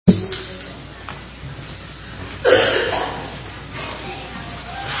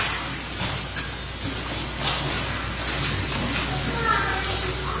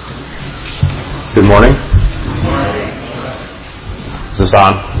morning. Is this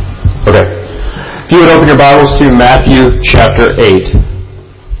on? Okay. If you would open your Bibles to Matthew chapter 8.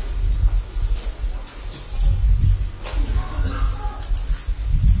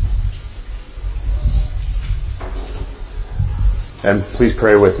 And please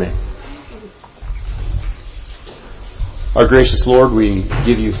pray with me. Our gracious Lord, we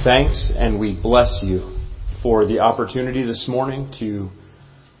give you thanks and we bless you for the opportunity this morning to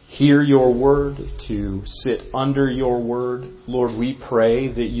hear your word, to sit under your word. Lord, we pray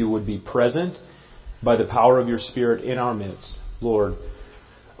that you would be present by the power of your Spirit in our midst. Lord,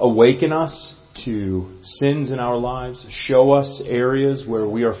 awaken us to sins in our lives. Show us areas where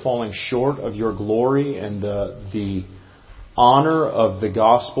we are falling short of your glory and the honor of the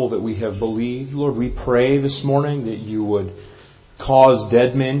gospel that we have believed. Lord, we pray this morning that you would cause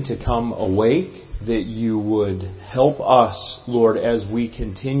dead men to come awake, that you would help us, Lord, as we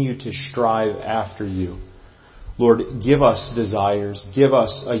continue to strive after you. Lord, give us desires, give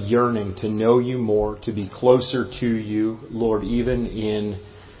us a yearning to know you more, to be closer to you, Lord, even in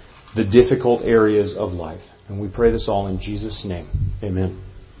the difficult areas of life. And we pray this all in Jesus' name. Amen.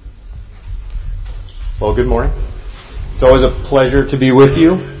 Well, good morning. It's always a pleasure to be with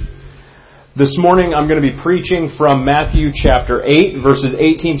you. This morning I'm going to be preaching from Matthew chapter 8, verses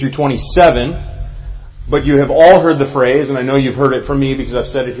 18 through 27. But you have all heard the phrase, and I know you've heard it from me because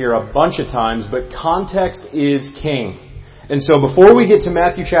I've said it here a bunch of times, but context is king. And so before we get to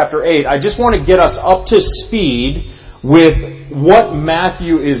Matthew chapter 8, I just want to get us up to speed with what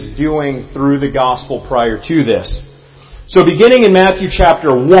Matthew is doing through the gospel prior to this. So beginning in Matthew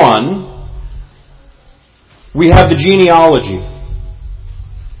chapter 1, we have the genealogy.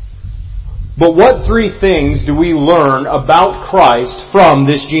 But what three things do we learn about Christ from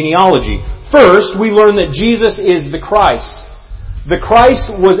this genealogy? First, we learn that Jesus is the Christ. The Christ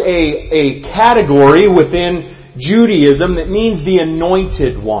was a category within Judaism that means the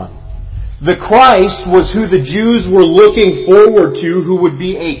anointed one. The Christ was who the Jews were looking forward to, who would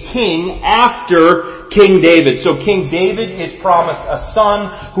be a king after King David. So King David is promised a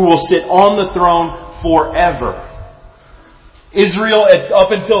son who will sit on the throne forever. Israel,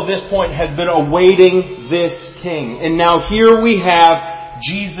 up until this point, has been awaiting this king. And now here we have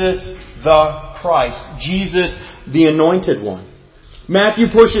Jesus the Christ, Jesus the Anointed One. Matthew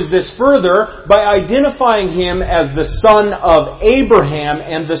pushes this further by identifying him as the son of Abraham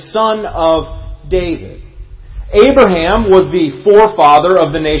and the son of David. Abraham was the forefather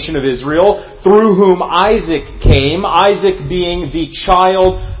of the nation of Israel, through whom Isaac came, Isaac being the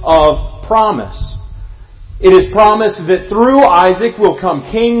child of promise. It is promised that through Isaac will come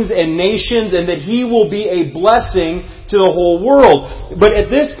kings and nations and that he will be a blessing to the whole world. But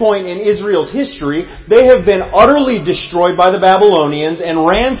at this point in Israel's history, they have been utterly destroyed by the Babylonians and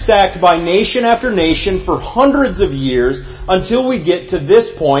ransacked by nation after nation for hundreds of years until we get to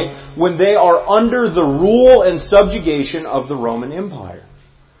this point when they are under the rule and subjugation of the Roman Empire.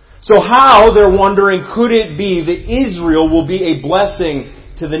 So how, they're wondering, could it be that Israel will be a blessing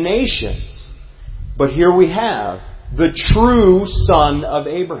to the nations? But here we have the true son of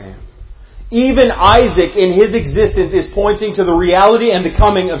Abraham. Even Isaac in his existence is pointing to the reality and the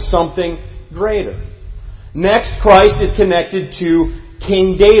coming of something greater. Next, Christ is connected to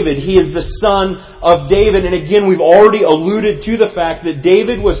King David. He is the son of David. And again, we've already alluded to the fact that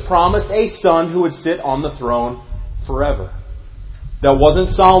David was promised a son who would sit on the throne forever. That wasn't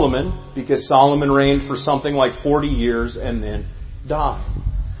Solomon, because Solomon reigned for something like 40 years and then died.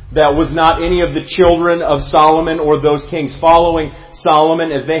 That was not any of the children of Solomon or those kings following Solomon,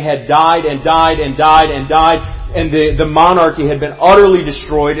 as they had died and died and died and died, and the monarchy had been utterly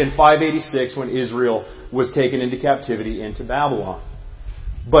destroyed in 586 when Israel was taken into captivity into Babylon.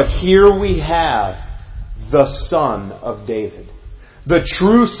 But here we have the son of David. The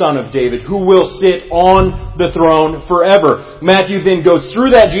true son of David, who will sit on the throne forever. Matthew then goes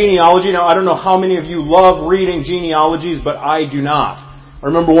through that genealogy. Now, I don't know how many of you love reading genealogies, but I do not. I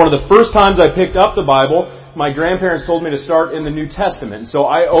remember one of the first times I picked up the Bible, my grandparents told me to start in the New Testament. So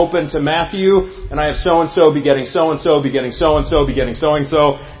I opened to Matthew, and I have so-and-so begetting so-and-so, begetting so-and-so, begetting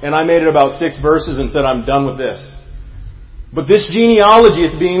so-and-so, and I made it about 6 verses and said, I'm done with this. But this genealogy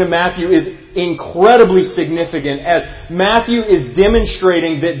at the beginning of Matthew is incredibly significant, as Matthew is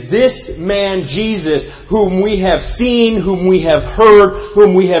demonstrating that this man, Jesus, whom we have seen, whom we have heard,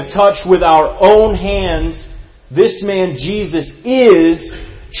 whom we have touched with our own hands, this man, Jesus, is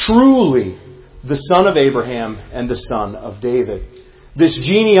truly the son of Abraham and the son of David. This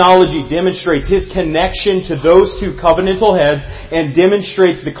genealogy demonstrates his connection to those two covenantal heads and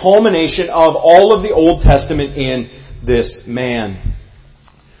demonstrates the culmination of all of the Old Testament in this man.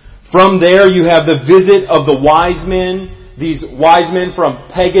 From there you have the visit of the wise men, these wise men from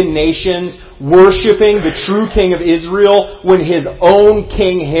pagan nations worshiping the true king of Israel when his own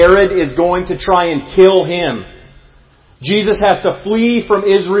king Herod is going to try and kill him. Jesus has to flee from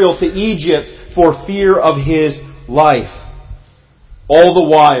Israel to Egypt for fear of his life. All the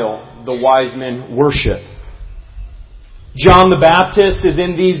while, the wise men worship. John the Baptist is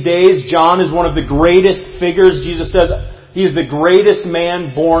in these days. John is one of the greatest figures. Jesus says he is the greatest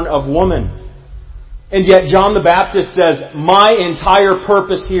man born of woman. And yet John the Baptist says, my entire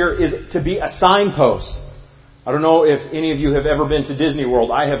purpose here is to be a signpost. I don't know if any of you have ever been to Disney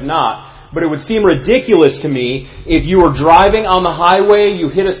World. I have not. But it would seem ridiculous to me if you were driving on the highway,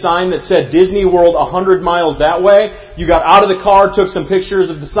 you hit a sign that said Disney World 100 miles that way, you got out of the car, took some pictures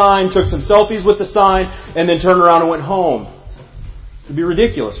of the sign, took some selfies with the sign, and then turned around and went home. It would be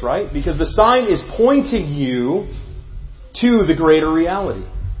ridiculous, right? Because the sign is pointing you to the greater reality.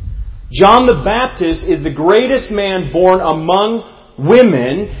 John the Baptist is the greatest man born among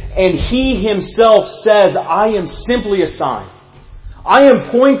women, and he himself says, I am simply a sign. I am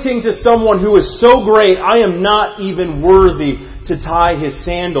pointing to someone who is so great, I am not even worthy to tie his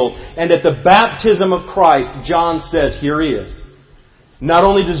sandals. And at the baptism of Christ, John says, here he is. Not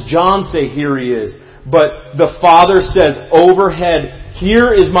only does John say, here he is, but the Father says overhead,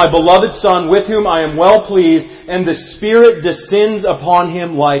 here is my beloved Son with whom I am well pleased, and the Spirit descends upon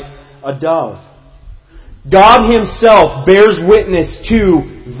him like a dove. God himself bears witness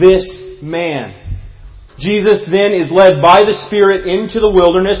to this man. Jesus then is led by the Spirit into the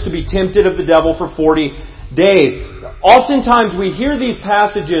wilderness to be tempted of the devil for 40 days. Oftentimes we hear these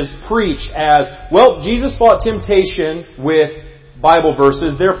passages preached as, well, Jesus fought temptation with Bible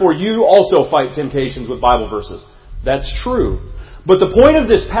verses, therefore you also fight temptations with Bible verses. That's true. But the point of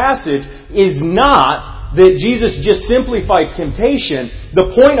this passage is not that Jesus just simply fights temptation.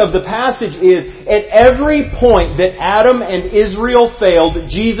 The point of the passage is, at every point that Adam and Israel failed,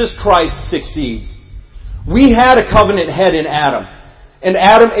 Jesus Christ succeeds. We had a covenant head in Adam. And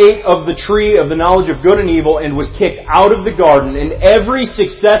Adam ate of the tree of the knowledge of good and evil and was kicked out of the garden. And every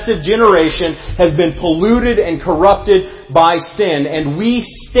successive generation has been polluted and corrupted by sin. And we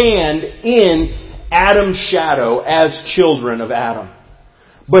stand in Adam's shadow as children of Adam.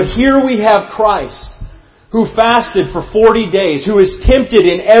 But here we have Christ, who fasted for 40 days, who is tempted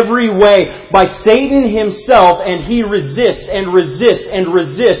in every way by Satan himself, and he resists and resists and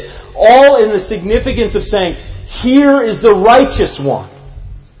resists, all in the significance of saying, here is the righteous one.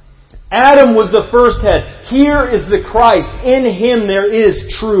 Adam was the first head. Here is the Christ. In him there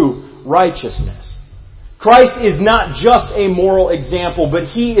is true righteousness. Christ is not just a moral example,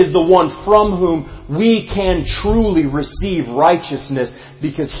 but he is the one from whom we can truly receive righteousness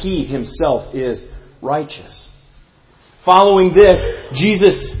because he himself is righteous. Following this,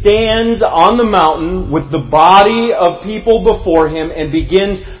 Jesus stands on the mountain with the body of people before him and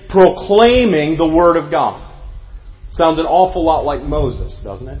begins proclaiming the Word of God. Sounds an awful lot like Moses,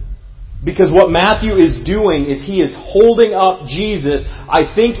 doesn't it? Because what Matthew is doing is he is holding up Jesus, I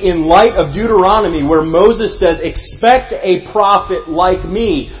think in light of Deuteronomy, where Moses says, expect a prophet like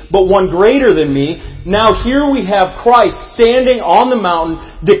me, but one greater than me. Now here we have Christ standing on the mountain,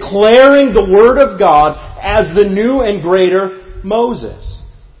 declaring the Word of God as the new and greater Moses.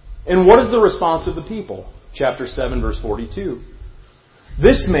 And what is the response of the people? Chapter 7, verse 42.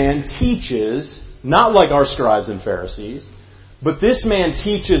 This man teaches, not like our scribes and Pharisees, but this man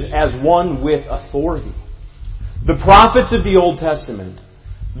teaches as one with authority. The prophets of the Old Testament,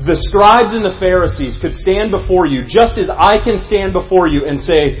 the scribes and the Pharisees could stand before you just as I can stand before you and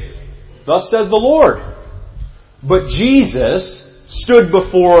say, thus says the Lord. But Jesus stood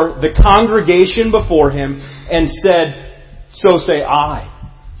before the congregation before him and said, so say I.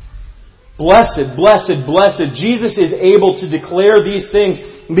 Blessed, blessed, blessed. Jesus is able to declare these things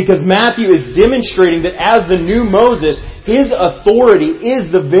because Matthew is demonstrating that as the new Moses, his authority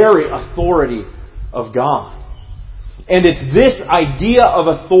is the very authority of God. And it's this idea of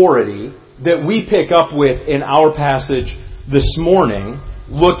authority that we pick up with in our passage this morning,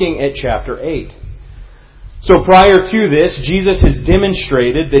 looking at chapter 8. So prior to this, Jesus has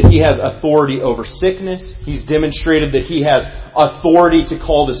demonstrated that He has authority over sickness. He's demonstrated that He has authority to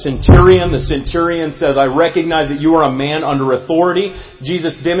call the centurion. The centurion says, I recognize that you are a man under authority.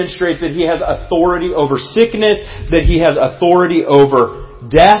 Jesus demonstrates that He has authority over sickness, that He has authority over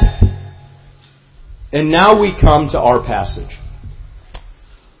death. And now we come to our passage,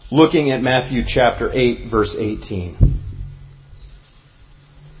 looking at Matthew chapter 8, verse 18.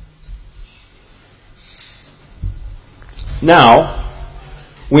 Now,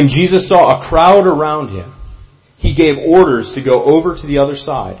 when Jesus saw a crowd around Him, He gave orders to go over to the other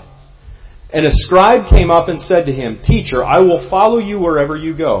side. And a scribe came up and said to him, "Teacher, I will follow you wherever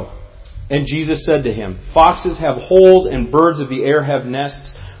you go." And Jesus said to him, "Foxes have holes and birds of the air have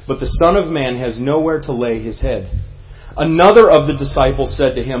nests, but the Son of Man has nowhere to lay his head." Another of the disciples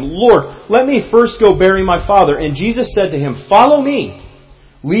said to him, "Lord, let me first go bury my father." And Jesus said to him, "Follow me.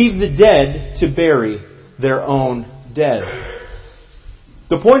 Leave the dead to bury their own dead."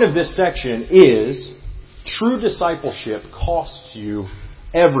 The point of this section is true discipleship costs you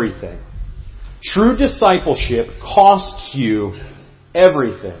everything. True discipleship costs you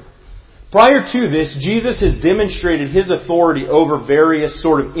everything. Prior to this, Jesus has demonstrated His authority over various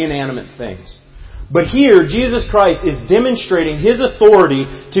sort of inanimate things. But here, Jesus Christ is demonstrating His authority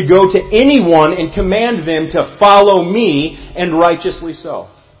to go to anyone and command them to follow me, and righteously so.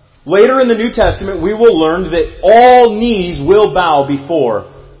 Later in the New Testament, we will learn that all knees will bow before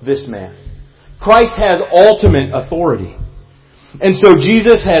this man. Christ has ultimate authority. And so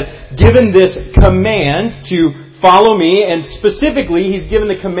Jesus has given this command to follow me, and specifically He's given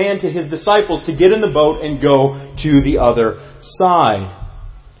the command to His disciples to get in the boat and go to the other side.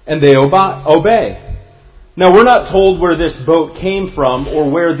 And they obey. Now we're not told where this boat came from or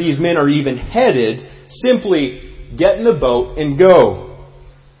where these men are even headed. Simply get in the boat and go.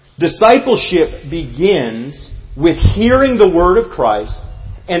 Discipleship begins with hearing the Word of Christ,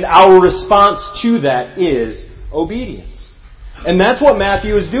 and our response to that is obedience. And that's what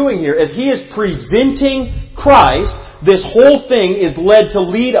Matthew is doing here. As he is presenting Christ, this whole thing is led to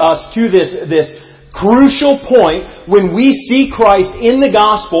lead us to this crucial point when we see Christ in the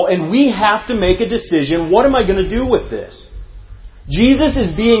gospel and we have to make a decision. What am I going to do with this? Jesus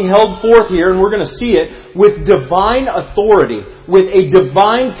is being held forth here, and we're going to see it, with divine authority, with a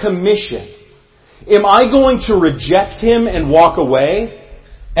divine commission. Am I going to reject Him and walk away,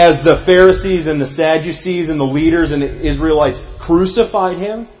 as the Pharisees and the Sadducees and the leaders and the Israelites crucified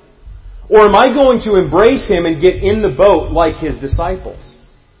Him? Or am I going to embrace Him and get in the boat like His disciples?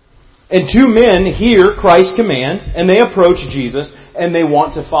 And two men hear Christ's command, and they approach Jesus, and they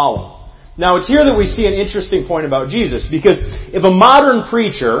want to follow. Now it's here that we see an interesting point about Jesus, because if a modern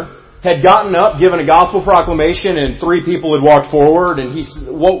preacher had gotten up, given a gospel proclamation, and three people had walked forward, and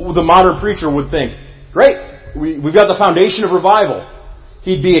what the modern preacher would think, great, we've got the foundation of revival.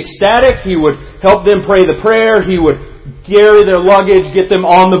 He'd be ecstatic. He would help them pray the prayer. He would carry their luggage, get them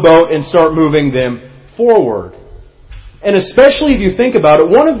on the boat, and start moving them forward. And especially if you think about it,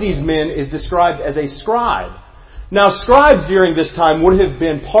 one of these men is described as a scribe. Now, scribes during this time would have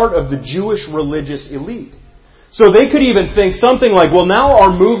been part of the Jewish religious elite. So they could even think something like, well, now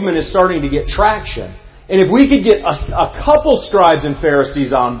our movement is starting to get traction. And if we could get a couple scribes and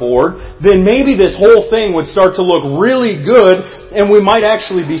Pharisees on board, then maybe this whole thing would start to look really good, and we might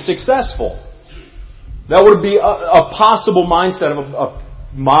actually be successful. That would be a possible mindset of a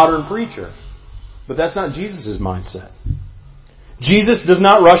modern preacher. But that's not Jesus' mindset. Jesus does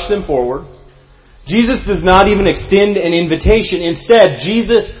not rush them forward. Jesus does not even extend an invitation. Instead,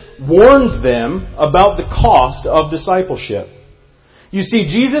 Jesus warns them about the cost of discipleship. You see,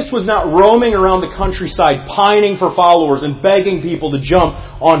 Jesus was not roaming around the countryside pining for followers and begging people to jump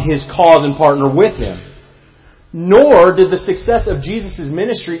on His cause and partner with Him. Nor did the success of Jesus'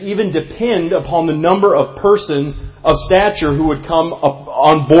 ministry even depend upon the number of persons of stature who would come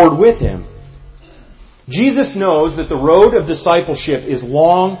on board with Him. Jesus knows that the road of discipleship is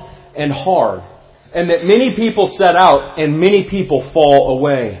long and hard, and that many people set out and many people fall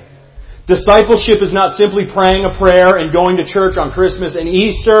away. Discipleship is not simply praying a prayer and going to church on Christmas and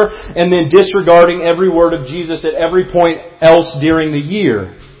Easter and then disregarding every word of Jesus at every point else during the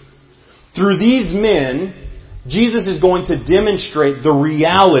year. Through these men, Jesus is going to demonstrate the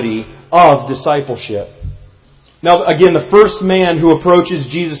reality of discipleship. Now, again, the first man who approaches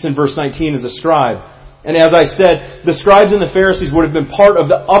Jesus in verse 19 is a scribe. And as I said, the scribes and the Pharisees would have been part of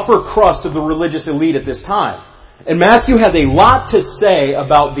the upper crust of the religious elite at this time. And Matthew has a lot to say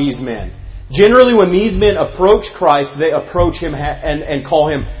about these men. Generally, when these men approach Christ, they approach Him and call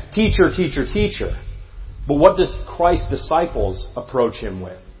Him teacher, teacher, teacher. But what does Christ's disciples approach Him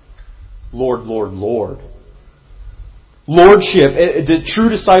with? Lord, Lord, Lord. Lordship, the true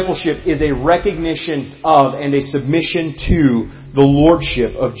discipleship, is a recognition of and a submission to the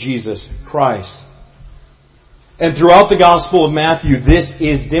Lordship of Jesus Christ. And throughout the Gospel of Matthew, this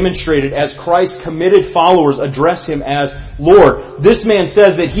is demonstrated as Christ's committed followers address Him as Lord. This man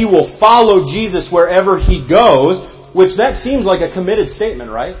says that he will follow Jesus wherever He goes, which that seems like a committed statement,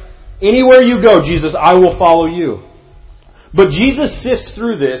 right? Anywhere you go, Jesus, I will follow you. But Jesus sifts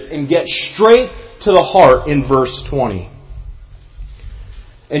through this and gets straight to the heart in verse 20.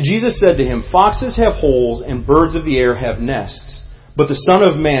 And Jesus said to him, "Foxes have holes and birds of the air have nests, but the Son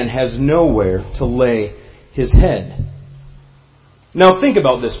of Man has nowhere to lay His head." Now think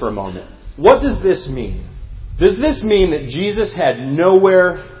about this for a moment. What does this mean? Does this mean that Jesus had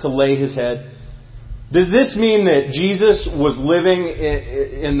nowhere to lay His head? Does this mean that Jesus was living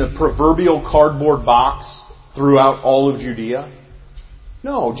in the proverbial cardboard box throughout all of Judea?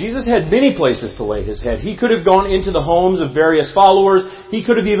 No, Jesus had many places to lay His head. He could have gone into the homes of various followers. He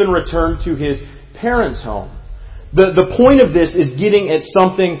could have even returned to His parents' home. The point of this is getting at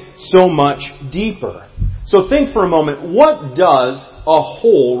something so much deeper. So think for a moment, what does a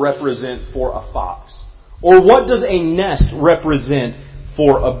hole represent for a fox? Or what does a nest represent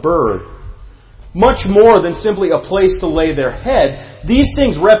for a bird? Much more than simply a place to lay their head, these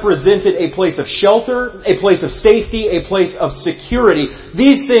things represented a place of shelter, a place of safety, a place of security.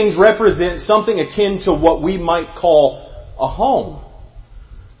 These things represent something akin to what we might call a home.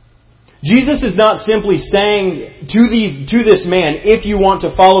 Jesus is not simply saying to this man, "If you want to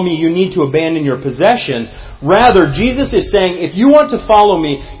follow me, you need to abandon your possessions." Rather, Jesus is saying, if you want to follow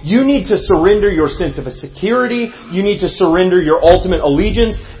me, you need to surrender your sense of security, you need to surrender your ultimate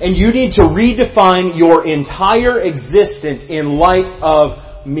allegiance, and you need to redefine your entire existence in light of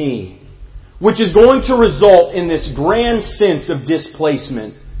me. Which is going to result in this grand sense of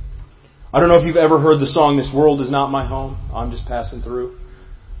displacement. I don't know if you've ever heard the song, "This World Is Not My Home, I'm Just Passing Through."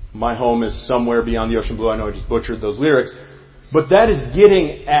 My home is somewhere beyond the ocean blue. I know I just butchered those lyrics. But that is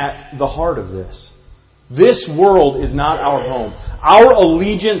getting at the heart of this. This world is not our home. Our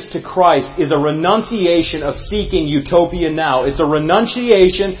allegiance to Christ is a renunciation of seeking utopia now. It's a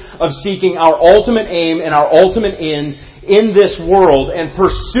renunciation of seeking our ultimate aim and our ultimate ends in this world and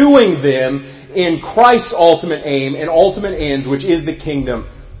pursuing them in Christ's ultimate aim and ultimate ends, which is the kingdom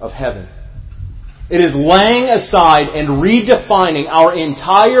of heaven. It is laying aside and redefining our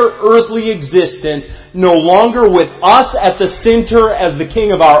entire earthly existence, no longer with us at the center as the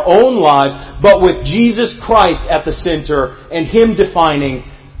king of our own lives, but with Jesus Christ at the center and Him defining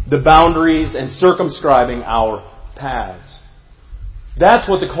the boundaries and circumscribing our paths. That's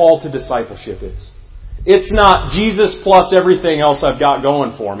what the call to discipleship is. It's not Jesus plus everything else I've got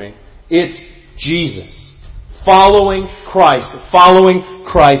going for me. It's Jesus. Following Christ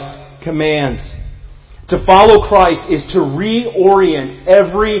Christ's commands. To follow Christ is to reorient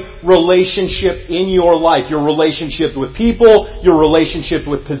every relationship in your life. Your relationships with people, your relationships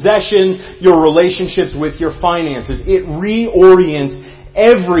with possessions, your relationships with your finances. It reorients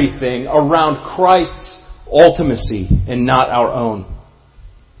everything around Christ's ultimacy and not our own.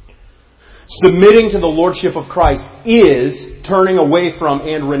 Submitting to the Lordship of Christ is turning away from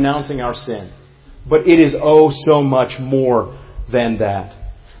and renouncing our sin. But it is so much more than that.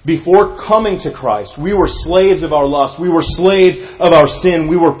 Before coming to Christ, we were slaves of our lust. We were slaves of our sin.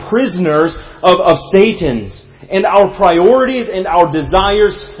 We were prisoners of Satan's. And our priorities and our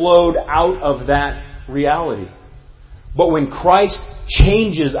desires flowed out of that reality. But when Christ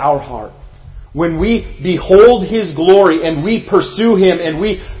changes our heart, when we behold His glory and we pursue Him and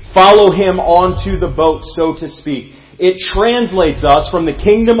we follow Him onto the boat, so to speak, it translates us from the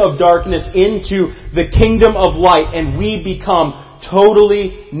kingdom of darkness into the kingdom of light, and we become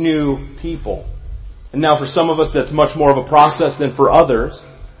totally new people. And now for some of us that's much more of a process than for others.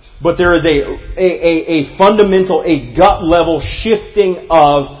 But there is a fundamental, a gut level shifting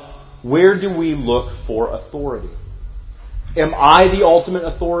of where do we look for authority? Am I the ultimate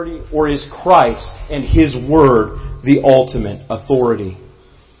authority, or is Christ and His Word the ultimate authority?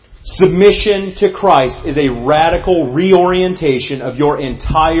 Submission to Christ is a radical reorientation of your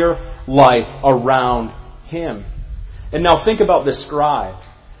entire life around Him. And now think about the scribe.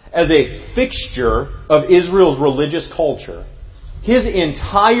 As a fixture of Israel's religious culture, his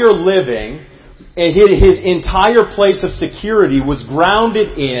entire living and his entire place of security was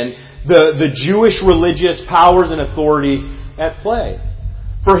grounded in the Jewish religious powers and authorities at play.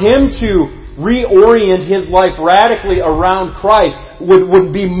 For him to reorient his life radically around Christ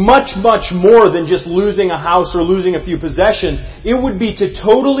would be much, much more than just losing a house or losing a few possessions. It would be to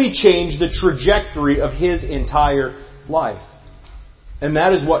totally change the trajectory of his entire life. And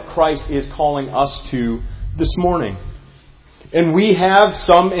that is what Christ is calling us to this morning. And we have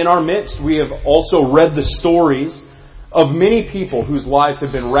some in our midst. We have also read the stories of many people whose lives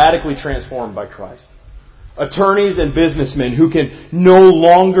have been radically transformed by Christ. Attorneys and businessmen who can no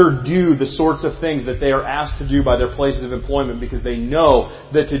longer do the sorts of things that they are asked to do by their places of employment because they know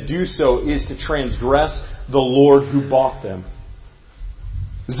that to do so is to transgress the Lord who bought them.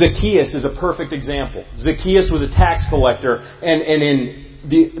 Zacchaeus is a perfect example. Zacchaeus was a tax collector, and in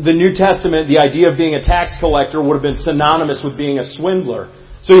the New Testament, the idea of being a tax collector would have been synonymous with being a swindler.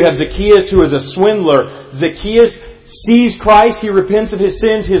 So you have Zacchaeus, who is a swindler. Zacchaeus sees Christ, he repents of his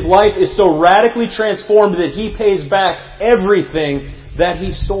sins, his life is so radically transformed that he pays back everything that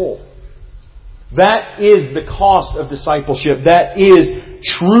he stole. That is the cost of discipleship. That is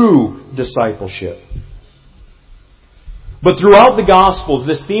true discipleship. But throughout the Gospels,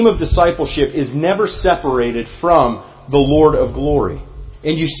 this theme of discipleship is never separated from the Lord of glory.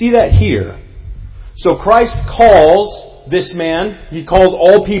 And you see that here. So Christ calls this man. He calls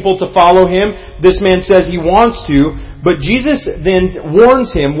all people to follow him. This man says he wants to. But Jesus then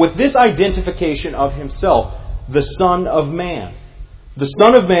warns him with this identification of himself, the Son of Man. The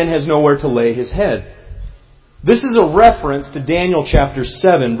Son of Man has nowhere to lay his head. This is a reference to Daniel chapter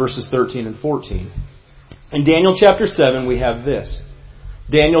 7, verses 13 and 14. In Daniel chapter 7, we have this.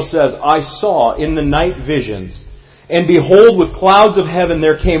 Daniel says, I saw in the night visions, and behold, with clouds of heaven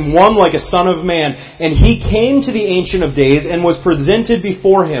there came one like a son of man, and he came to the Ancient of Days and was presented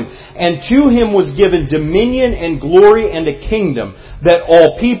before him. And to him was given dominion and glory and a kingdom, that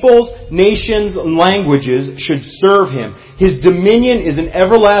all peoples, nations, and languages should serve him. His dominion is an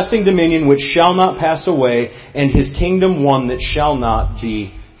everlasting dominion which shall not pass away, and his kingdom one that shall not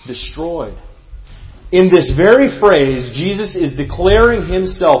be destroyed. In this very phrase, Jesus is declaring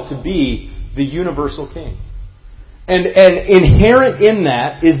himself to be the universal king. And inherent in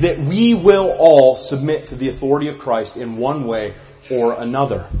that is that we will all submit to the authority of Christ in one way or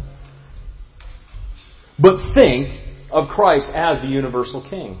another. But think of Christ as the universal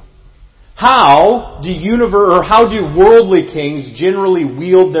king. How do worldly kings generally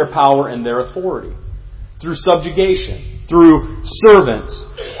wield their power and their authority? Through subjugation, through servants.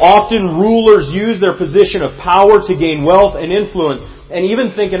 Often rulers use their position of power to gain wealth and influence. And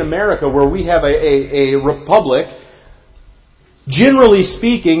even think in America, where we have a republic, generally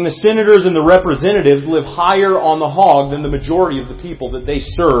speaking, the senators and the representatives live higher on the hog than the majority of the people that they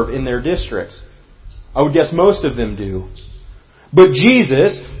serve in their districts. I would guess most of them do. But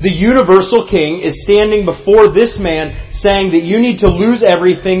Jesus, the universal king, is standing before this man saying that you need to lose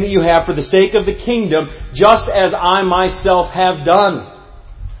everything that you have for the sake of the kingdom, just as I myself have done.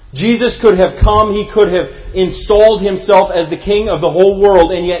 Jesus could have come, he could have installed himself as the king of the whole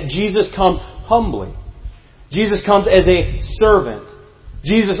world, and yet Jesus comes humbly. Jesus comes as a servant.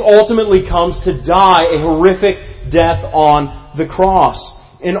 Jesus ultimately comes to die a horrific death on the cross.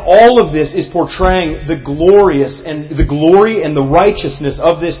 And all of this is portraying the glory and the righteousness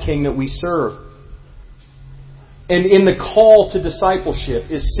of this king that we serve. And in the call to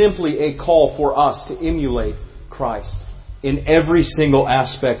discipleship is simply a call for us to emulate Christ in every single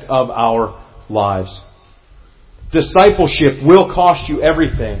aspect of our lives. Discipleship will cost you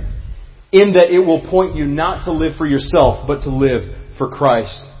everything, in that it will point you not to live for yourself, but to live for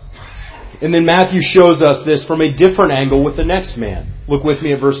Christ. And then Matthew shows us this from a different angle with the next man. Look with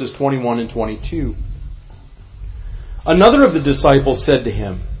me at verses 21 and 22. Another of the disciples said to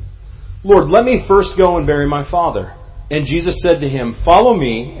him, Lord, let me first go and bury my father. And Jesus said to him, follow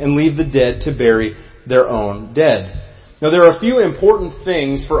me and leave the dead to bury their own dead. Now there are a few important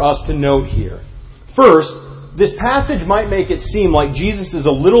things for us to note here. First, this passage might make it seem like Jesus is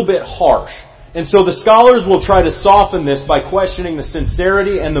a little bit harsh. And so the scholars will try to soften this by questioning the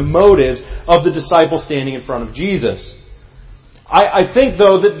sincerity and the motives of the disciples standing in front of Jesus. I think,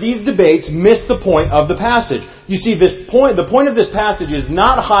 though, that these debates miss the point of the passage. You see, the point of this passage is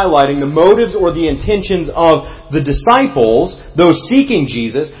not highlighting the motives or the intentions of the disciples, those seeking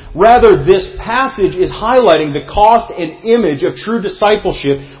Jesus. Rather, this passage is highlighting the cost and image of true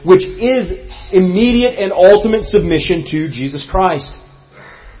discipleship, which is immediate and ultimate submission to Jesus Christ.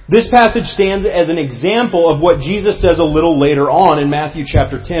 This passage stands as an example of what Jesus says a little later on in Matthew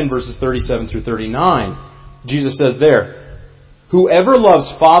chapter 10, verses 37 through 39. Jesus says there, whoever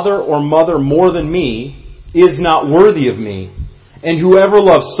loves father or mother more than me is not worthy of me. And whoever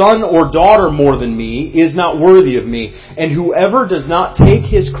loves son or daughter more than me is not worthy of me. And whoever does not take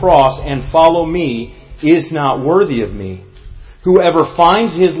his cross and follow me is not worthy of me. Whoever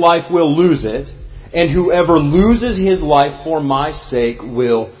finds his life will lose it, and whoever loses his life for my sake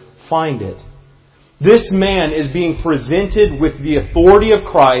will find it. This man is being presented with the authority of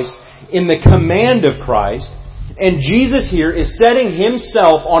Christ in the command of Christ, and Jesus here is setting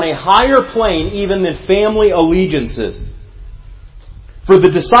himself on a higher plane even than family allegiances. For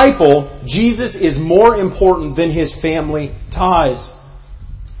the disciple, Jesus is more important than his family ties.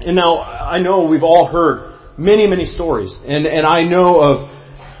 And now, I know we've all heard many, many stories, and I know of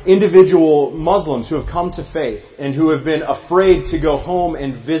individual Muslims who have come to faith and who have been afraid to go home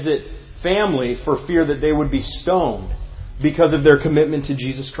and visit family for fear that they would be stoned because of their commitment to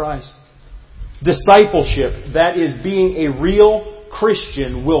Jesus Christ. Discipleship, that is being a real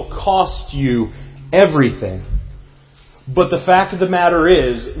Christian, will cost you everything. But the fact of the matter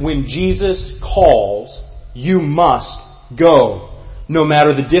is, when Jesus calls, you must go. No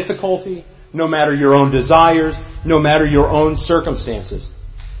matter the difficulty, no matter your own desires, no matter your own circumstances.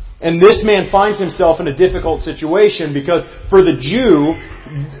 And this man finds himself in a difficult situation because for the Jew,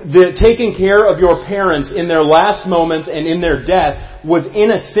 the taking care of your parents in their last moments and in their death was,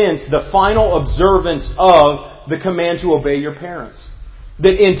 in a sense, the final observance of the command to obey your parents.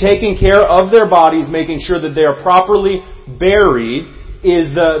 That in taking care of their bodies, making sure that they are properly buried,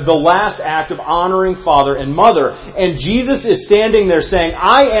 is the last act of honoring father and mother. And Jesus is standing there saying,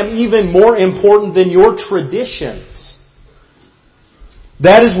 I am even more important than your traditions.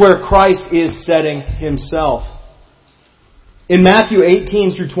 That is where Christ is setting Himself. In Matthew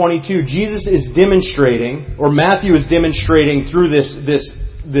 18 through 22, Jesus is demonstrating, or Matthew is demonstrating through this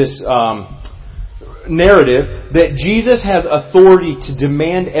narrative, that Jesus has authority to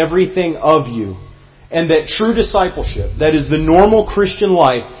demand everything of you. And that true discipleship, that is the normal Christian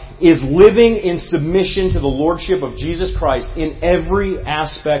life, is living in submission to the Lordship of Jesus Christ in every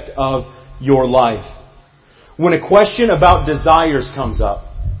aspect of your life. When a question about desires comes up,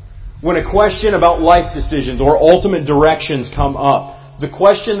 when a question about life decisions or ultimate directions come up, the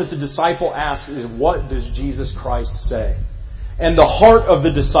question that the disciple asks is, what does Jesus Christ say? And the heart of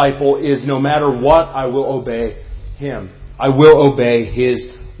the disciple is, no matter what, I will obey Him. I will obey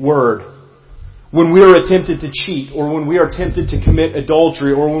His word. When we are tempted to cheat, or when we are tempted to commit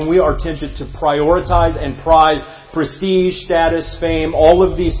adultery, or when we are tempted to prioritize and prize prestige, status, fame, all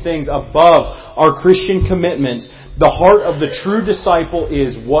of these things above our Christian commitments, the heart of the true disciple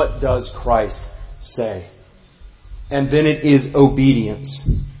is, what does Christ say? And then it is obedience.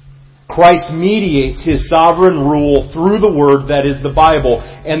 Christ mediates His sovereign rule through the Word, that is the Bible,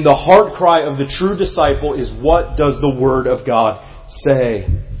 and the heart cry of the true disciple is, what does the Word of God say?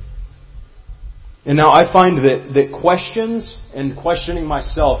 And now I find that questions and questioning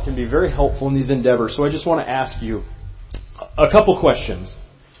myself can be very helpful in these endeavors. So I just want to ask you a couple questions.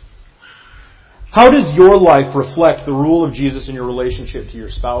 How does your life reflect the rule of Jesus in your relationship to your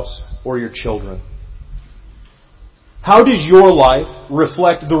spouse or your children? How does your life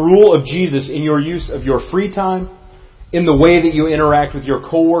reflect the rule of Jesus in your use of your free time, in the way that you interact with your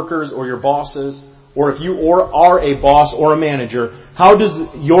coworkers or your bosses? Or if you are a boss or a manager, how does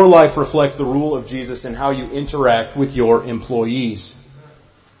your life reflect the rule of Jesus in how you interact with your employees?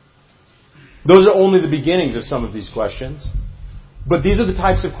 Those are only the beginnings of some of these questions. But these are the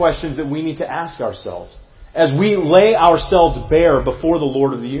types of questions that we need to ask ourselves as we lay ourselves bare before the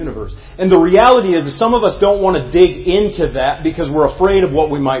Lord of the universe. And the reality is that some of us don't want to dig into that because we're afraid of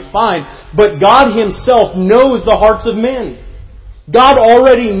what we might find. But God Himself knows the hearts of men. God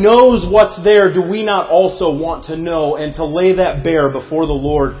already knows what's there. Do we not also want to know and to lay that bare before the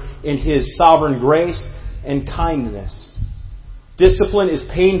Lord in His sovereign grace and kindness? Discipline is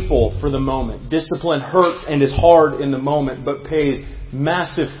painful for the moment. Discipline hurts and is hard in the moment, but pays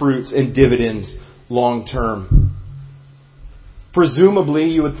massive fruits and dividends long term. Presumably,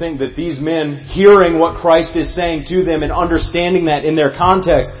 you would think that these men, hearing what Christ is saying to them and understanding that in their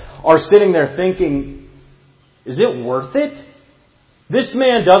context, are sitting there thinking, is it worth it? This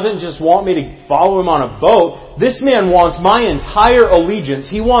man doesn't just want me to follow him on a boat. This man wants my entire allegiance.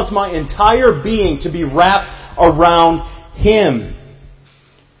 He wants my entire being to be wrapped around him.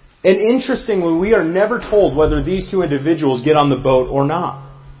 And interestingly, we are never told whether these two individuals get on the boat or not.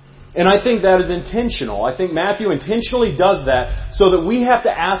 And I think that is intentional. I think Matthew intentionally does that so that we have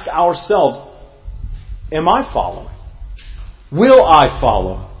to ask ourselves, am I following? Will I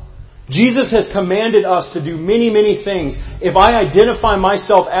follow? Jesus has commanded us to do many, many things. If I identify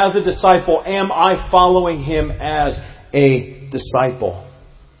myself as a disciple, am I following Him as a disciple?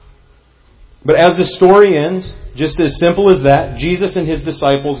 But as the story ends, just as simple as that, Jesus and His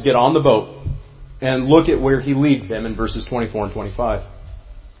disciples get on the boat and look at where He leads them in verses 24 and 25.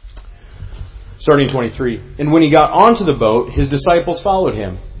 Starting in 23. And when He got onto the boat, His disciples followed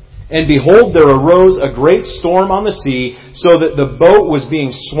Him. And behold, there arose a great storm on the sea, so that the boat was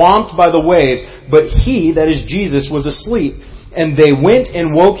being swamped by the waves. But He, that is Jesus, was asleep. And they went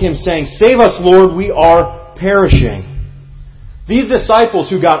and woke Him, saying, Save us, Lord, we are perishing. These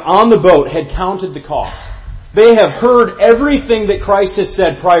disciples who got on the boat had counted the cost. They have heard everything that Christ has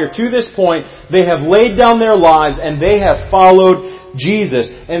said prior to this point. They have laid down their lives and they have followed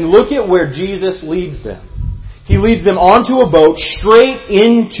Jesus. And look at where Jesus leads them. He leads them onto a boat straight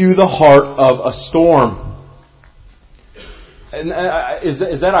into the heart of a storm. And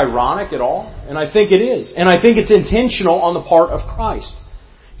is that ironic at all? And I think it is. And I think it's intentional on the part of Christ.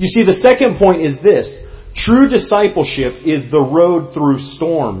 You see, the second point is this. True discipleship is the road through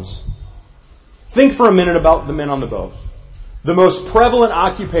storms. Think for a minute about the men on the boat. The most prevalent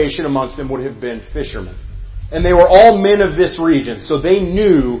occupation amongst them would have been fishermen. And they were all men of this region, so they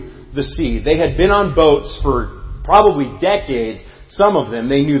knew the sea. They had been on boats for probably decades. Some of them.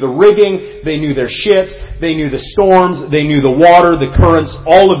 They knew the rigging, they knew their ships, they knew the storms, they knew the water, the currents,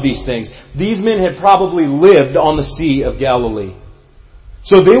 all of these things. These men had probably lived on the Sea of Galilee.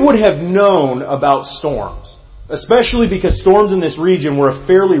 So they would have known about storms, especially because storms in this region were a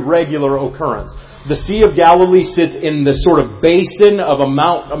fairly regular occurrence. The Sea of Galilee sits in the sort of basin of a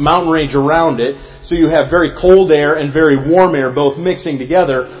mountain range around it, so you have very cold air and very warm air both mixing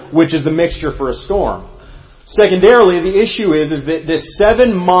together, which is the mixture for a storm. Secondarily, the issue is that this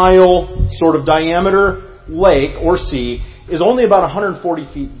 7-mile sort of diameter lake or sea is only about 140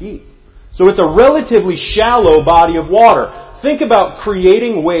 feet deep. So it's a relatively shallow body of water. Think about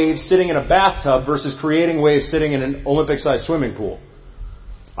creating waves sitting in a bathtub versus creating waves sitting in an Olympic-sized swimming pool.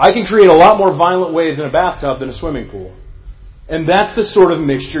 I can create a lot more violent waves in a bathtub than a swimming pool. And that's the sort of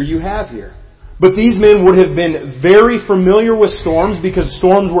mixture you have here. But these men would have been very familiar with storms because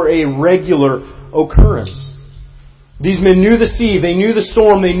storms were a regular occurrence. These men knew the sea, they knew the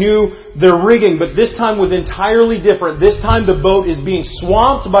storm, they knew their rigging, but this time was entirely different. This time the boat is being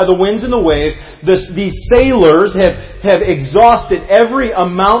swamped by the winds and the waves. These sailors have exhausted every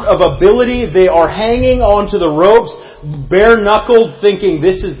amount of ability. They are hanging onto the ropes, bare-knuckled, thinking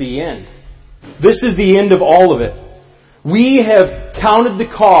this is the end. This is the end of all of it. We have counted the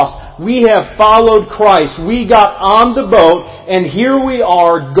cost. We have followed Christ. We got on the boat, and here we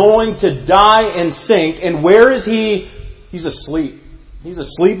are going to die and sink. And where is He? He's asleep. He's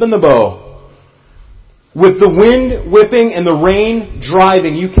asleep in the boat. With the wind whipping and the rain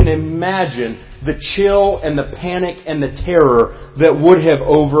driving, you can imagine the chill and the panic and the terror that would have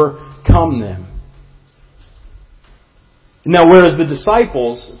overcome them. Now, whereas the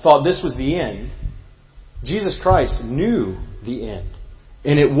disciples thought this was the end, Jesus Christ knew the end.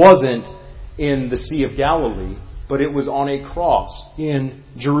 And it wasn't in the Sea of Galilee, but it was on a cross in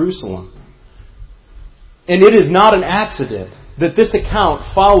Jerusalem. And it is not an accident that this account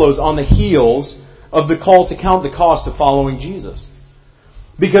follows on the heels of the call to count the cost of following Jesus.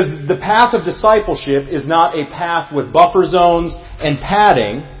 Because the path of discipleship is not a path with buffer zones and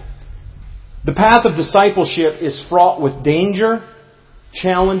padding. The path of discipleship is fraught with danger,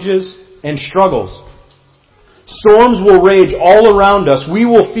 challenges, and struggles. Storms will rage all around us. We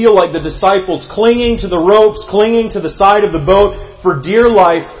will feel like the disciples clinging to the ropes, clinging to the side of the boat for dear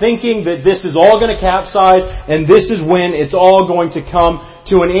life, thinking that this is all going to capsize and this is when it's all going to come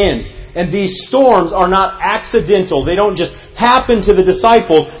to an end. And these storms are not accidental. They don't just happen to the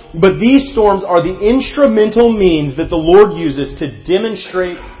disciples, but these storms are the instrumental means that the Lord uses to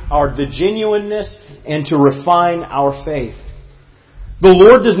demonstrate the genuineness and to refine our faith. The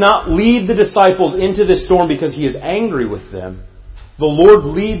Lord does not lead the disciples into this storm because He is angry with them. The Lord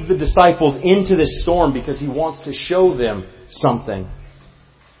leads the disciples into this storm because He wants to show them something.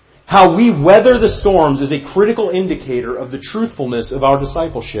 How we weather the storms is a critical indicator of the truthfulness of our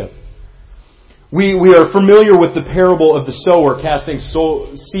discipleship. We are familiar with the parable of the sower casting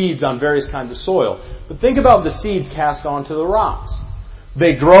seeds on various kinds of soil. But think about the seeds cast onto the rocks.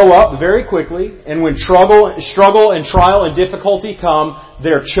 They grow up very quickly, and when struggle and trial and difficulty come,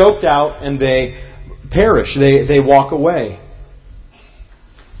 they're choked out and they perish. They walk away.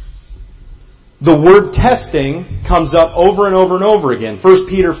 The word testing comes up over and over and over again. 1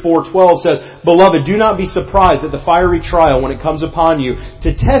 Peter 4:12 says, "Beloved, do not be surprised at the fiery trial when it comes upon you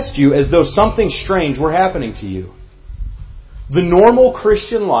to test you as though something strange were happening to you." The normal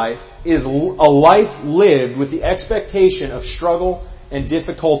Christian life is a life lived with the expectation of struggle and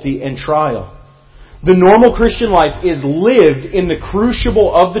difficulty and trial. The normal Christian life is lived in the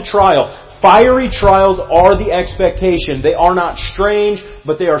crucible of the trial. Fiery trials are the expectation. They are not strange,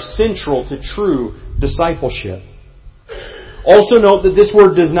 but they are central to true discipleship. Also note that this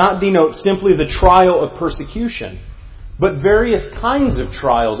word does not denote simply the trial of persecution, but various kinds of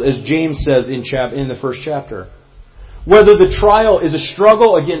trials, as James says in the first chapter. Whether the trial is a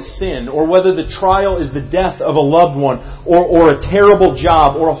struggle against sin, or whether the trial is the death of a loved one, or a terrible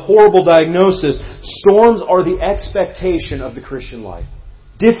job, or a horrible diagnosis, storms are the expectation of the Christian life.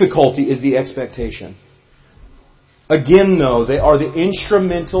 Difficulty is the expectation. Again, though, they are the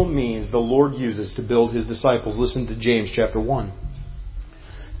instrumental means the Lord uses to build His disciples. Listen to James chapter 1.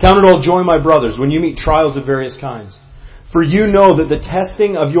 "Count it all joy, my brothers, when you meet trials of various kinds. For you know that the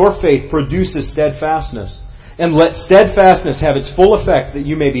testing of your faith produces steadfastness. And let steadfastness have its full effect, that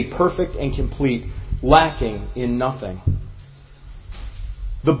you may be perfect and complete, lacking in nothing."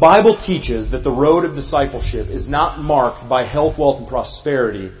 The Bible teaches that the road of discipleship is not marked by health, wealth, and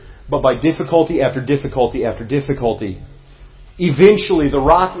prosperity, but by difficulty after difficulty after difficulty. Eventually, the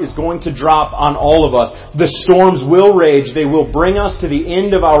rock is going to drop on all of us. The storms will rage. They will bring us to the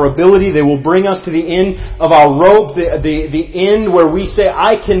end of our ability. They will bring us to the end of our rope. The end where we say,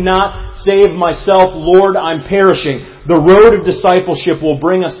 I cannot save myself. Lord, I'm perishing. The road of discipleship will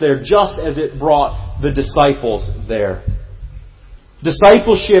bring us there just as it brought the disciples there.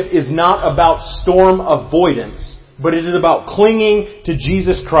 Discipleship is not about storm avoidance, but it is about clinging to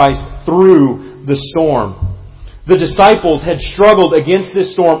Jesus Christ through the storm. The disciples had struggled against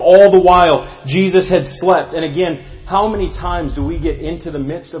this storm all the while Jesus had slept. And again, how many times do we get into the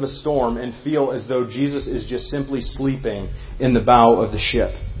midst of a storm and feel as though Jesus is just simply sleeping in the bow of the ship?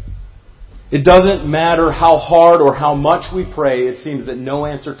 It doesn't matter how hard or how much we pray, it seems that no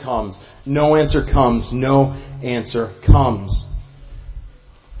answer comes. No answer comes. No answer comes.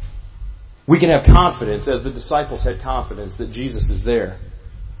 We can have confidence, as the disciples had confidence, that Jesus is there.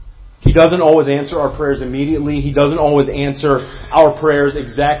 He doesn't always answer our prayers immediately. He doesn't always answer our prayers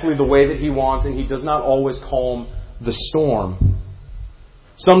exactly the way that He wants, and He does not always calm the storm.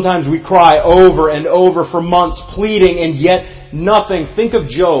 Sometimes we cry over and over for months, pleading, and yet nothing. Think of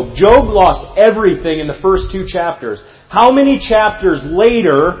Job. Job lost everything in the first 2 chapters. How many chapters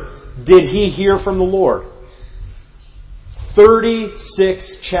later did he hear from the Lord?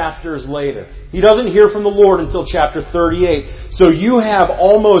 36 chapters later. He doesn't hear from the Lord until chapter 38. So you have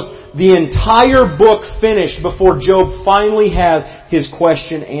almost the entire book finished before Job finally has his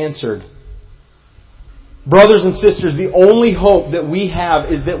question answered. Brothers and sisters, the only hope that we have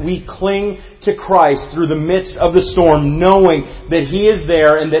is that we cling to Christ through the midst of the storm, knowing that He is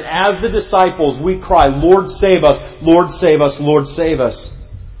there, and that as the disciples we cry, Lord save us, Lord save us, Lord save us.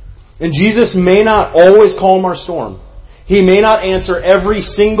 And Jesus may not always calm our storm. He may not answer every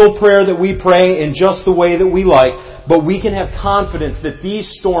single prayer that we pray in just the way that we like, but we can have confidence that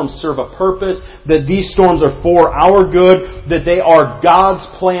these storms serve a purpose, that these storms are for our good, that they are God's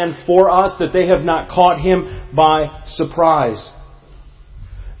plan for us, that they have not caught Him by surprise.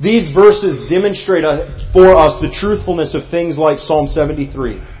 These verses demonstrate for us the truthfulness of things like Psalm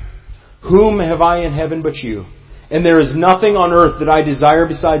 73. Whom have I in heaven but You? And there is nothing on earth that I desire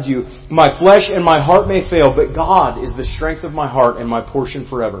besides You. My flesh and my heart may fail, but God is the strength of my heart and my portion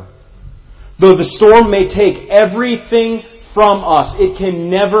forever. Though the storm may take everything from us, it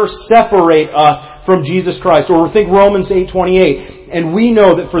can never separate us from Jesus Christ. Or think Romans 8:28. And we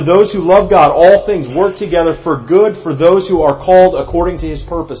know that for those who love God, all things work together for good for those who are called according to His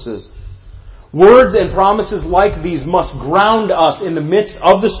purposes. Words and promises like these must ground us in the midst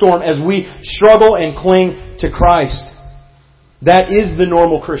of the storm as we struggle and cling to Christ. That is the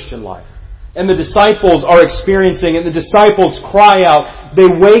normal Christian life. And the disciples are experiencing it. The disciples cry out.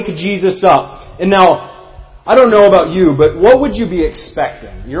 They wake Jesus up. And now, I don't know about you, but what would you be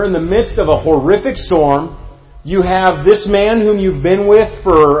expecting? You're in the midst of a horrific storm. You have this man whom you've been with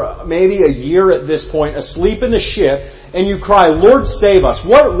for maybe a year at this point, asleep in the ship. And you cry, Lord, save us.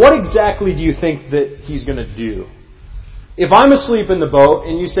 What exactly do you think that He's going to do? If I'm asleep in the boat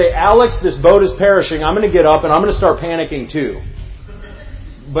and you say, Alex, this boat is perishing, I'm going to get up and I'm going to start panicking too.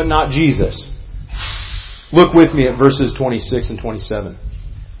 But not Jesus. Look with me at verses 26 and 27.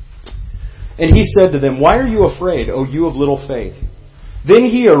 And He said to them, Why are you afraid, O you of little faith? Then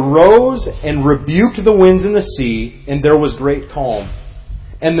He arose and rebuked the winds and the sea, and there was great calm.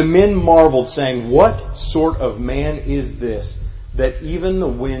 And the men marveled, saying, What sort of man is this, that even the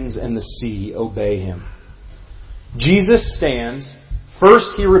winds and the sea obey Him? Jesus stands. First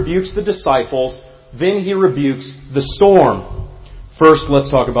He rebukes the disciples. Then He rebukes the storm. First, let's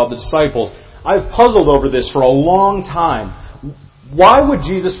talk about the disciples. I've puzzled over this for a long time. Why would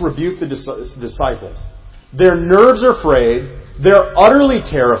Jesus rebuke the disciples? Their nerves are frayed. They're utterly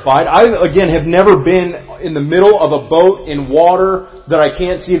terrified. I, again, have never been in the middle of a boat in water that I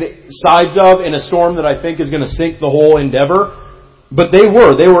can't see the sides of in a storm that I think is going to sink the whole endeavor. But they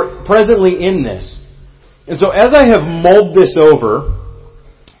were presently in this. And so as I have mulled this over,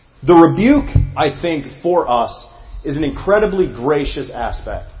 the rebuke, I think, for us is an incredibly gracious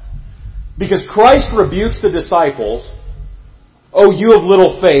aspect. Because Christ rebukes the disciples, Oh, you of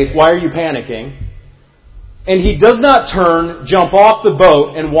little faith, why are you panicking? And He does not turn, jump off the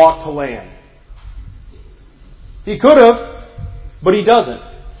boat, and walk to land. He could have, but He doesn't.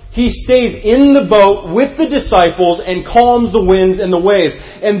 He stays in the boat with the disciples and calms the winds and the waves.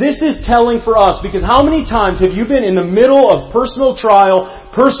 And this is telling for us, because how many times have you been in the middle of personal trial,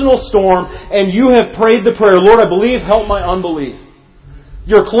 personal storm, and you have prayed the prayer, Lord, I believe, help my unbelief.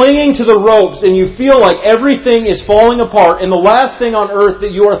 You're clinging to the ropes and you feel like everything is falling apart, and the last thing on earth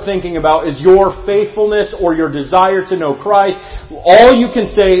that you are thinking about is your faithfulness or your desire to know Christ. All you can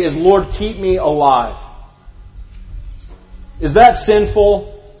say is, Lord, keep me alive. Is that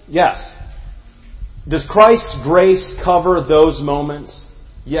sinful? Yes. Does Christ's grace cover those moments?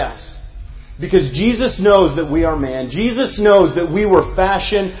 Yes. Because Jesus knows that we are man. Jesus knows that we were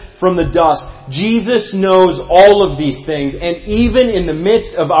fashioned from the dust. Jesus knows all of these things. And even in the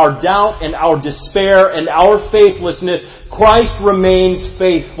midst of our doubt and our despair and our faithlessness, Christ remains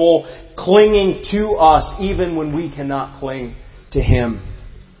faithful, clinging to us even when we cannot cling to Him.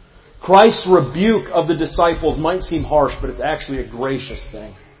 Christ's rebuke of the disciples might seem harsh, but it's actually a gracious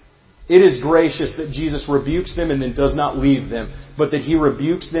thing. It is gracious that Jesus rebukes them and then does not leave them, but that He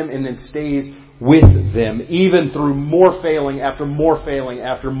rebukes them and then stays with them, even through more failing after more failing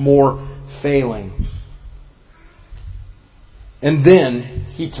after more failing. And then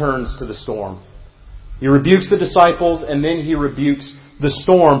He turns to the storm. He rebukes the disciples and then He rebukes the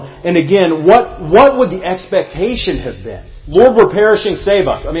storm. And again, what would the expectation have been? Lord, we're perishing, save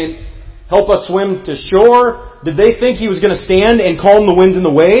us. I mean, help us swim to shore. Did they think He was going to stand and calm the winds and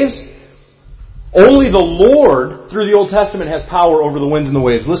the waves? Only the Lord, through the Old Testament, has power over the winds and the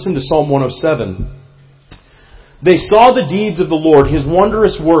waves. Listen to Psalm 107. They saw the deeds of the Lord, His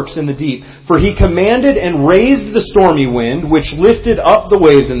wondrous works in the deep. For He commanded and raised the stormy wind, which lifted up the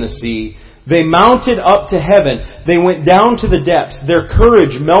waves in the sea. They mounted up to heaven. They went down to the depths. Their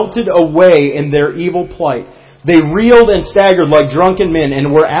courage melted away in their evil plight. They reeled and staggered like drunken men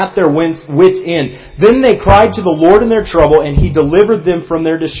and were at their wits' end. Then they cried to the Lord in their trouble, and He delivered them from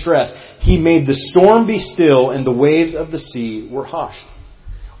their distress. He made the storm be still, and the waves of the sea were hushed.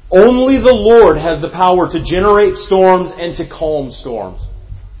 Only the Lord has the power to generate storms and to calm storms.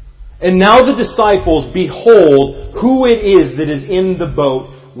 And now the disciples behold who it is that is in the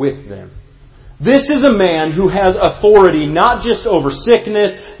boat with them. This is a man who has authority not just over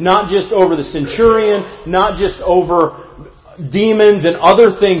sickness, not just over the centurion, not just over demons and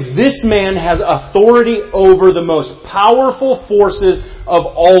other things. This man has authority over the most powerful forces of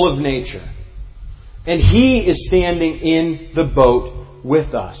all of nature. And He is standing in the boat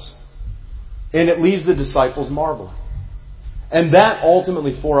with us. And it leaves the disciples marveling. And that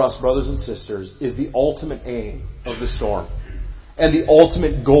ultimately for us, brothers and sisters, is the ultimate aim of the storm. And the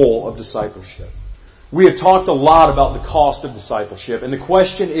ultimate goal of discipleship. We have talked a lot about the cost of discipleship. And the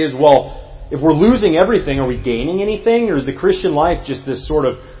question is, well, if we're losing everything, are we gaining anything? Or is the Christian life just this sort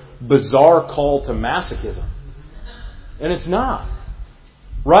of bizarre call to masochism? And it's not.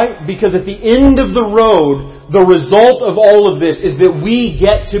 Right? Because at the end of the road, the result of all of this is that we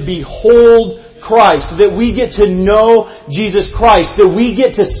get to behold Christ, that we get to know Jesus Christ, that we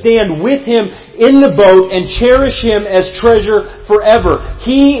get to stand with Him in the boat and cherish Him as treasure forever.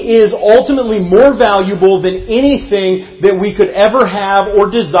 He is ultimately more valuable than anything that we could ever have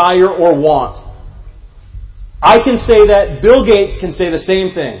or desire or want. I can say that. Bill Gates can say the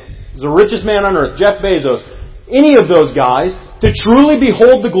same thing. He's the richest man on earth. Jeff Bezos. Any of those guys. To truly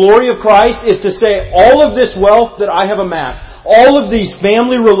behold the glory of Christ is to say, all of this wealth that I have amassed, all of these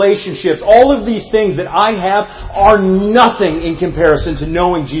family relationships, all of these things that I have are nothing in comparison to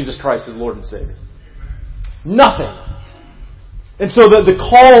knowing Jesus Christ as Lord and Savior. Nothing. And so the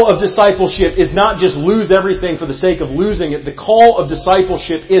call of discipleship is not just lose everything for the sake of losing it. The call of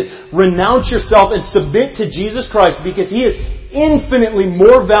discipleship is renounce yourself and submit to Jesus Christ because He is infinitely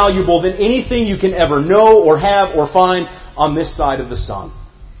more valuable than anything you can ever know or have or find on this side of the sun.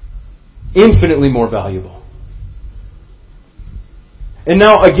 Infinitely more valuable. And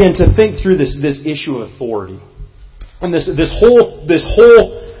now again, to think through this issue of authority. And this whole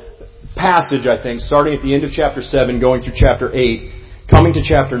passage, I think, starting at the end of chapter 7, going through chapter 8, coming to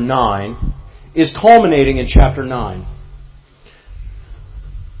chapter 9, is culminating in chapter 9.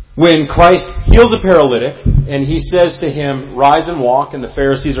 When Christ heals a paralytic, and He says to him, rise and walk, and the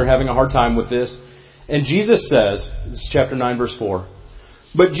Pharisees are having a hard time with this. And Jesus says, this is chapter 9, verse 4,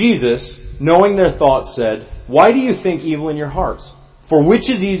 but Jesus, knowing their thoughts, said, why do you think evil in your hearts? For which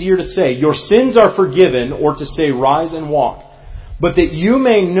is easier to say, your sins are forgiven, or to say, rise and walk? But that you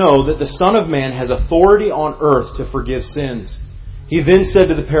may know that the Son of Man has authority on earth to forgive sins. He then said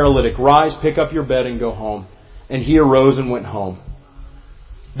to the paralytic, rise, pick up your bed and go home. And he arose and went home.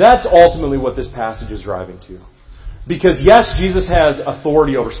 That's ultimately what this passage is driving to. Because yes, Jesus has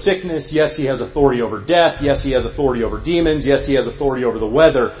authority over sickness. Yes, He has authority over death. Yes, He has authority over demons. Yes, He has authority over the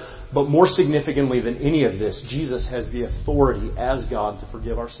weather. But more significantly than any of this, Jesus has the authority as God to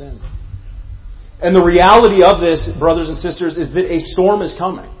forgive our sins. And the reality of this, brothers and sisters, is that a storm is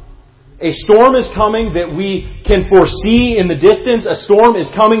coming. A storm is coming that we can foresee in the distance. A storm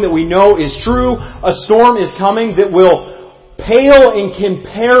is coming that we know is true. A storm is coming that will pale in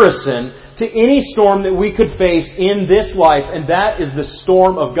comparison to any storm that we could face in this life, and that is the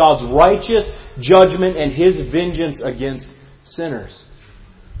storm of God's righteous judgment and His vengeance against sinners.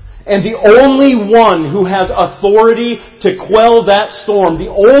 And the only one who has authority to quell that storm, the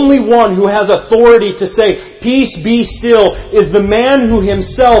only one who has authority to say, peace be still, is the man who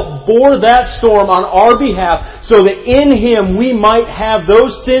himself bore that storm on our behalf so that in Him we might have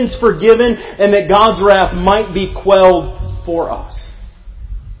those sins forgiven and that God's wrath might be quelled for us.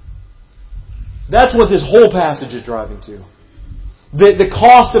 That's what this whole passage is driving to. The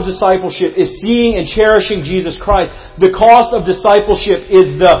cost of discipleship is seeing and cherishing Jesus Christ. The cost of discipleship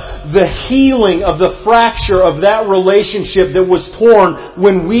is the healing of the fracture of that relationship that was torn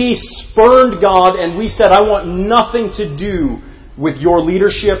when we spurned God and we said, I want nothing to do with your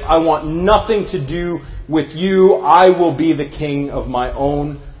leadership. I want nothing to do with you. I will be the king of my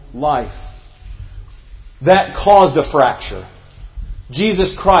own life. That caused a fracture.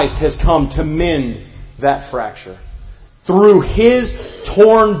 Jesus Christ has come to mend that fracture. Through His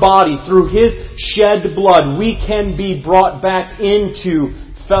torn body, through His shed blood, we can be brought back into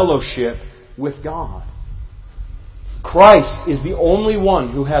fellowship with God. Christ is the only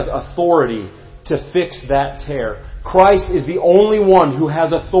one who has authority to fix that tear. Christ is the only one who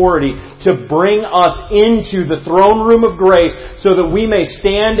has authority to bring us into the throne room of grace so that we may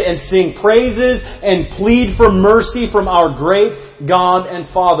stand and sing praises and plead for mercy from our great God and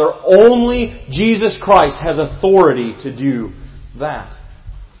Father. Only Jesus Christ has authority to do that.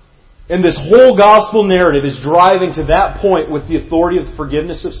 And this whole gospel narrative is driving to that point with the authority of the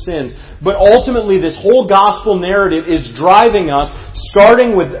forgiveness of sins. But ultimately, this whole gospel narrative is driving us,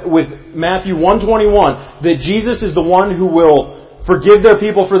 starting with Matthew 1:21, that Jesus is the one who will forgive their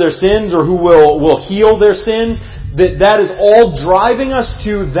people for their sins or who will heal their sins. That is all driving us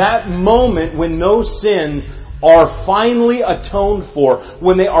to that moment when those sins are finally atoned for,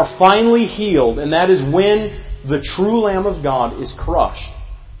 when they are finally healed. And that is when the true Lamb of God is crushed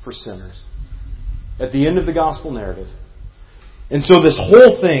for sinners. At the end of the gospel narrative. And so this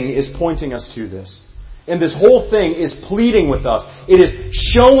whole thing is pointing us to this. And this whole thing is pleading with us. It is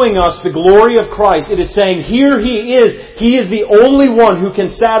showing us the glory of Christ. It is saying, here He is. He is the only one who can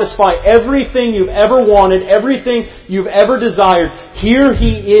satisfy everything you've ever wanted, everything you've ever desired. Here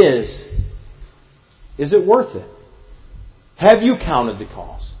He is. Is it worth it? Have you counted the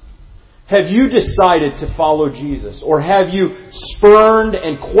cost? Have you decided to follow Jesus? Or have you spurned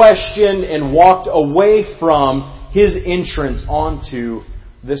and questioned and walked away from His entrance onto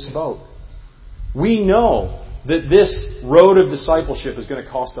this boat? We know that this road of discipleship is going to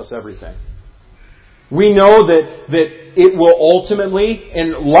cost us everything. We know that it will ultimately,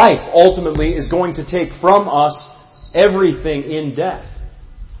 and life ultimately, is going to take from us everything in death.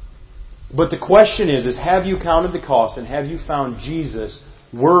 But the question is have you counted the cost and have you found Jesus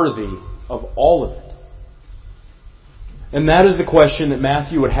worthy of all of it? And that is the question that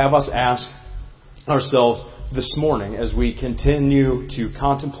Matthew would have us ask ourselves this morning as we continue to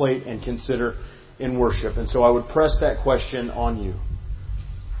contemplate and consider in worship. And so I would press that question on you.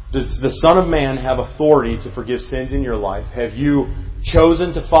 Does the Son of Man have authority to forgive sins in your life? Have you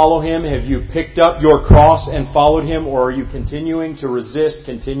chosen to follow Him? Have you picked up your cross and followed Him? Or are you continuing to resist?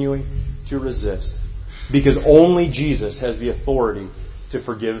 Because only Jesus has the authority to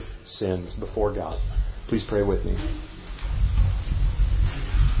forgive sins before God. Please pray with me.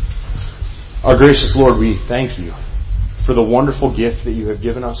 Our gracious Lord, we thank You for the wonderful gift that You have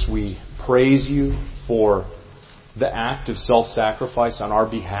given us. We praise You for the act of self-sacrifice on our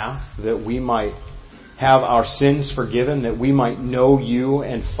behalf, that we might have our sins forgiven, that we might know You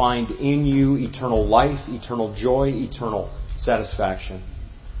and find in You eternal life, eternal joy, eternal satisfaction.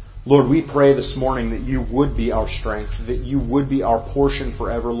 Lord, we pray this morning that You would be our strength, that You would be our portion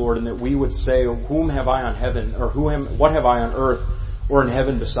forever, Lord, and that we would say, whom have I on heaven, or what have I on earth or in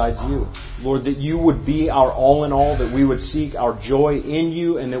heaven besides You? Lord, that You would be our all in all, that we would seek our joy in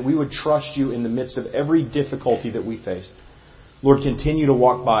You, and that we would trust You in the midst of every difficulty that we face. Lord, continue to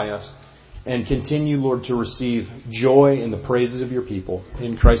walk by us, and continue, Lord, to receive joy in the praises of Your people.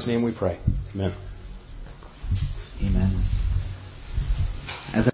 In Christ's name we pray. Amen. Amen.